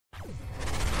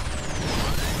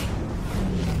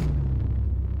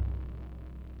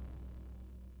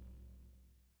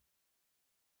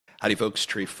Howdy, folks.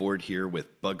 Trey Ford here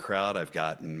with Bugcrowd. I've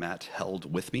got Matt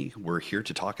Held with me. We're here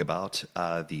to talk about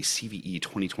the CVE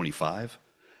 2025.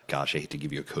 Gosh, I hate to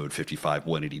give you a code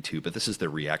 55182, but this is the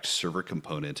React Server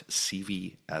Component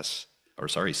CVE10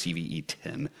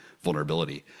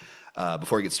 vulnerability.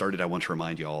 Before I get started, I want to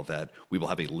remind you all that we will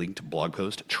have a linked blog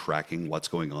post tracking what's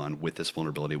going on with this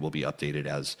vulnerability. We'll be updated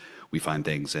as we find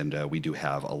things, and we do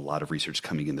have a lot of research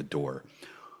coming in the door.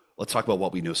 Let's talk about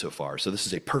what we know so far. So this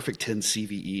is a perfect 10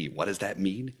 CVE. What does that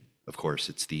mean? Of course,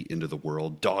 it's the end of the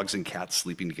world. Dogs and cats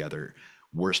sleeping together.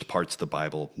 Worst parts of the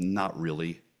Bible. Not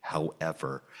really.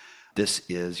 However, this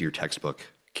is your textbook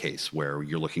case where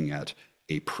you're looking at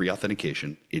a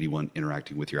pre-authentication. Anyone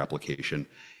interacting with your application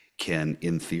can,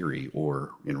 in theory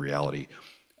or in reality,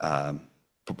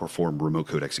 perform remote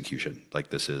code execution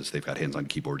like this is. They've got hands on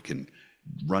keyboard, can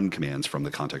run commands from the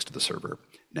context of the server.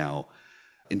 Now,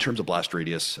 in terms of blast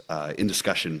radius, in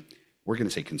discussion, we're going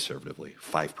to say conservatively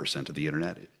 5% of the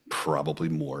internet, probably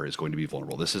more, is going to be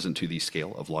vulnerable. This isn't to the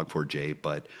scale of Log4j,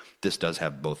 but this does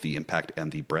have both the impact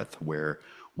and the breadth where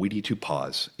we need to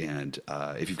pause. And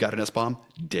if you've got an SBOM,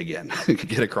 dig in.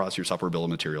 Get across your software bill of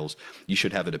materials. You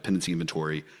should have a dependency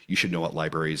inventory. You should know what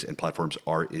libraries and platforms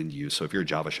are in use. So if you're a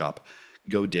Java shop,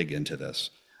 go dig into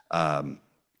this. I'm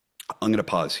going to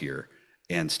pause here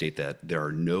and state that there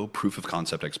are no proof of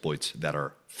concept exploits that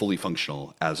are fully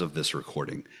functional as of this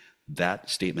recording. That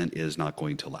statement is not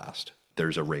going to last.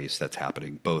 There's a race that's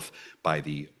happening both by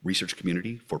the research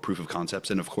community for proof of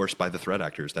concepts and of course by the threat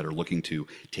actors that are looking to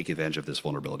take advantage of this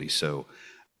vulnerability. So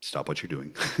stop what you're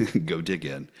doing, go dig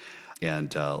in,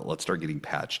 and let's start getting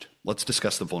patched. Let's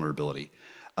discuss the vulnerability.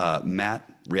 Matt,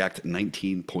 React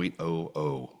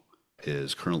 19.00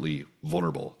 is currently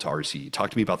vulnerable to RC. Talk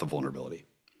to me about the vulnerability.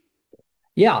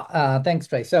 Yeah, thanks,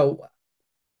 Trey. So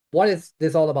what is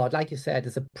this all about? Like you said,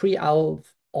 it's a pre-alpha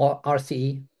or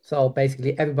RCE. So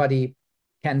basically everybody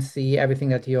can see everything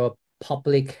that your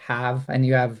public have, and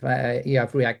you have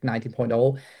React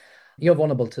 19.0. You're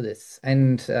vulnerable to this.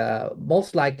 And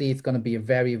most likely it's going to be a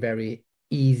very, very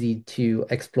easy to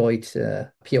exploit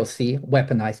POC,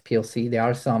 weaponized POC. There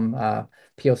are some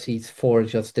POCs for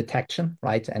just detection,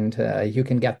 right? And you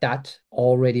can get that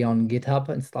already on GitHub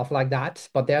and stuff like that,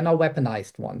 but they're not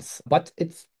weaponized ones. But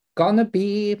it's gonna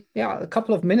be, yeah, a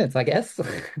couple of minutes, I guess.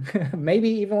 Maybe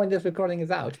even when this recording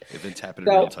is out. Events happen in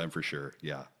real So time for sure.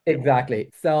 Yeah. exactly.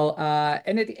 So,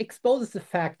 and it exposes the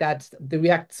fact that the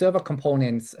React server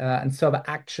components and server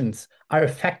actions are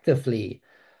effectively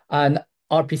an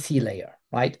RPC layer,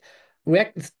 right?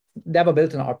 React is never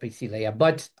built an RPC layer,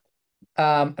 but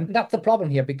and that's the problem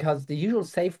here because the usual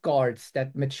safeguards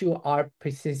that mature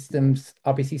RPC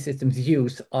systems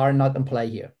use are not in play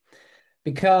here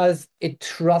because it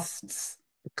trusts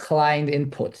client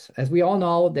input. As we all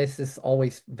know, this is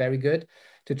always very good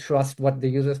to trust what the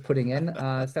user is putting in.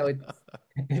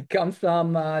 It comes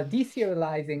from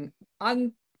deserializing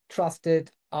untrusted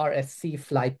RSC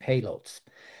flight payloads.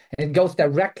 And it goes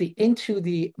directly into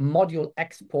the module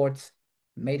export's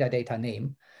metadata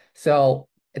name. So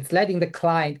it's letting the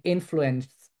client influence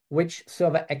which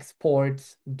server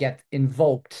exports get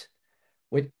invoked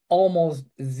with almost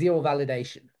zero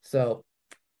validation. So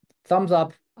thumbs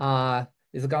up.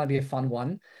 This is going to be a fun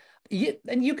one.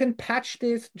 And you can patch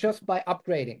this just by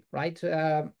upgrading, right?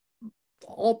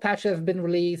 All patches have been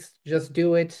released. Just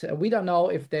do it. We don't know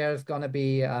if there's going to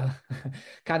be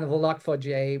kind of a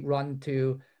log4j run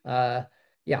to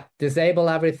disable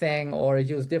everything or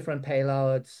use different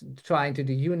payloads, trying to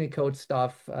do Unicode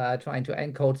stuff, trying to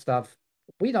encode stuff.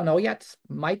 We don't know yet.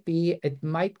 It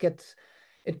might get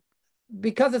it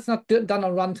because it's not done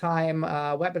on runtime.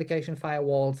 Web application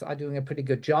firewalls are doing a pretty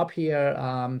good job here.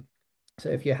 So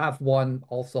if you have one,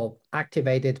 also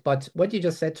activate it. But what you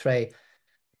just said, Trey,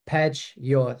 patch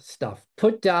your stuff.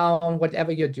 Put down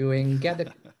whatever you're doing.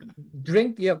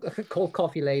 Drink your cold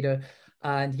coffee later.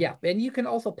 And yeah, and you can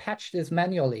also patch this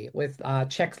manually with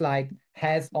checks like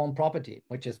has on property,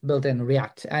 which is built in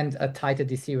React, and a tighter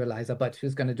deserializer. But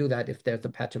who's going to do that if there's a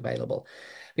patch available?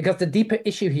 Because the deeper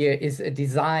issue here is a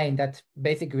design that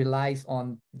basically relies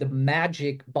on the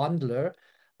magic bundler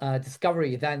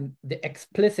discovery than the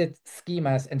explicit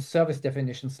schemas and service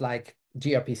definitions like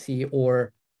gRPC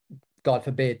or God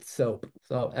forbid, SOAP.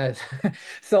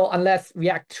 So unless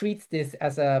React treats this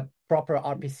as a proper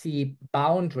RPC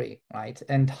boundary, right,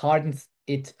 and hardens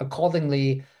it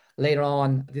accordingly later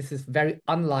on, this is very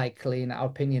unlikely, in our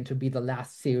opinion, to be the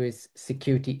last serious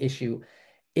security issue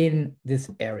in this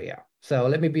area. So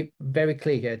let me be very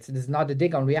clear here. This is not a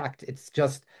dig on React. It's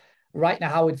just right now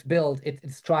how it's built,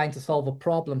 it's trying to solve a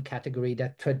problem category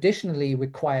that traditionally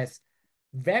requires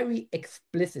very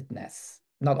explicitness,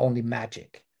 not only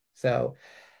magic. So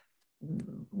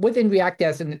within React,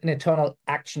 there's an eternal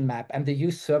action map and the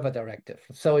use server directive.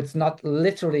 So it's not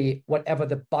literally whatever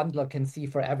the bundler can see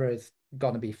forever is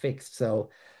going to be fixed. So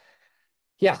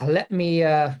yeah, let me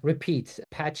repeat,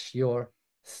 patch your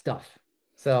stuff.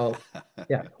 So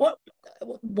yeah,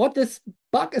 what this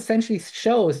bug essentially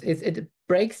shows is it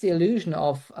breaks the illusion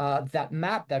of that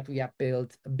map that we have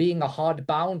built being a hard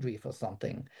boundary for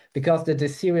something because the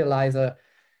deserializer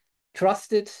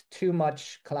trusted too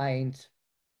much client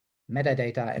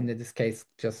metadata, and in this case,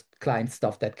 just client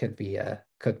stuff that could be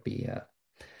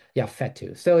yeah, fed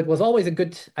to. So it was always a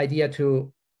good idea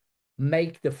to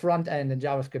make the front end and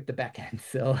JavaScript the back end.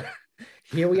 So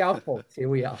here we are, folks. Here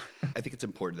we are. I think it's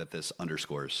important that this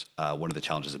underscores one of the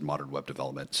challenges in modern web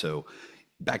development. So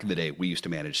back in the day, we used to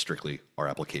manage strictly our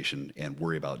application and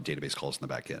worry about database calls in the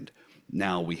back end.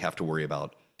 Now we have to worry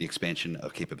about the expansion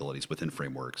of capabilities within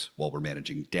frameworks while we're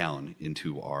managing down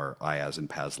into our IaaS and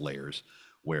PaaS layers,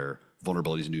 where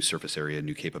vulnerabilities, new surface area,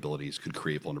 new capabilities could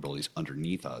create vulnerabilities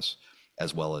underneath us,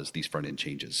 as well as these front end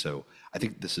changes. So I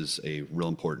think this is a real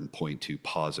important point to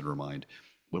pause and remind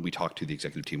when we talk to the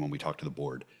executive team, when we talk to the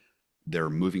board, there are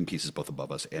moving pieces both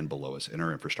above us and below us in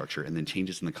our infrastructure, and then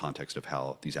changes in the context of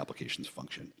how these applications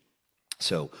function.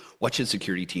 So what should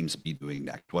security teams be doing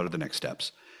next? What are the next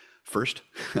steps? First,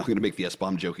 I'm going to make the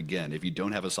SBOM joke again. If you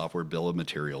don't have a software bill of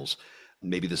materials,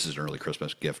 maybe this is an early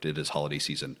Christmas gift. It is holiday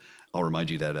season. I'll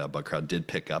remind you that Bugcrowd did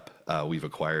pick up. We've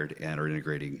acquired and are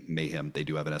integrating Mayhem. They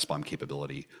do have an SBOM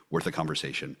capability worth a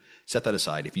conversation. Set that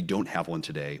aside. If you don't have one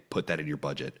today, put that in your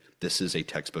budget. This is a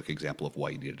textbook example of why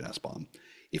you need an SBOM.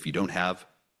 If you don't have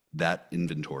that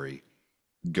inventory,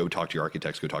 go talk to your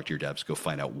architects, go talk to your devs, go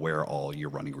find out where all you're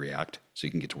running React so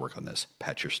you can get to work on this,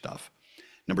 patch your stuff.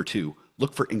 Number two,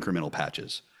 look for incremental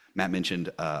patches. Matt mentioned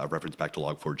a reference back to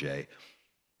Log4j.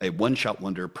 A one-shot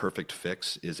wonder perfect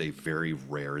fix is a very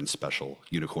rare and special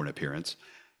unicorn appearance.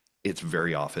 It's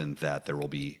very often that there will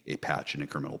be a patch, an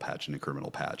incremental patch, an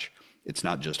incremental patch. It's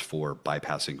not just for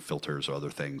bypassing filters or other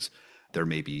things. There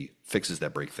may be fixes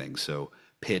that break things. So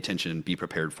pay attention, be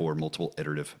prepared for multiple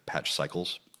iterative patch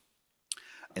cycles.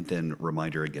 And then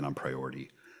reminder again on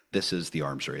priority. This is the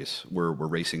arms race. We're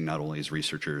racing not only as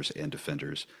researchers and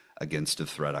defenders against the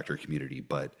threat actor community,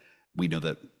 but we know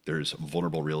that there's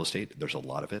vulnerable real estate. There's a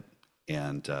lot of it.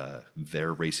 And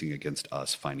they're racing against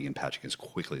us, finding and patching as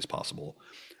quickly as possible.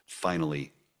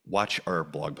 Finally, watch our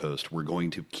blog post. We're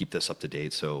going to keep this up to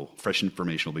date. So fresh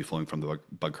information will be flowing from the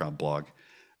Bugcrowd blog.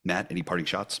 Matt, any parting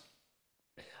shots?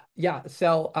 Yeah.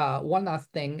 So one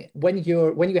last thing, when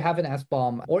you have an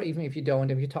SBOM, or even if you don't,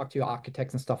 if you talk to your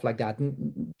architects and stuff like that,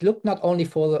 look not only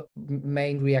for the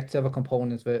main React Server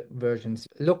Components versions,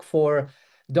 look for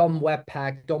DOM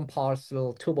Webpack, DOM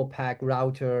Parcel, TurboPack,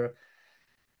 Router,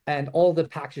 and all the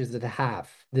packages that have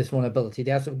this vulnerability.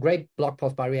 There's a great blog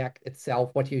post by React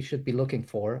itself, what you should be looking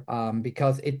for,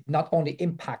 because it not only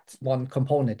impacts one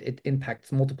component, it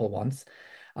impacts multiple ones.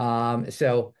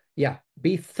 So yeah,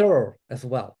 be thorough as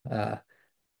well.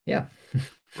 Yeah.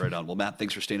 Right on. Well, Matt,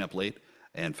 thanks for staying up late.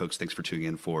 And folks, thanks for tuning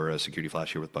in for Security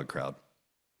Flash here with Bugcrowd.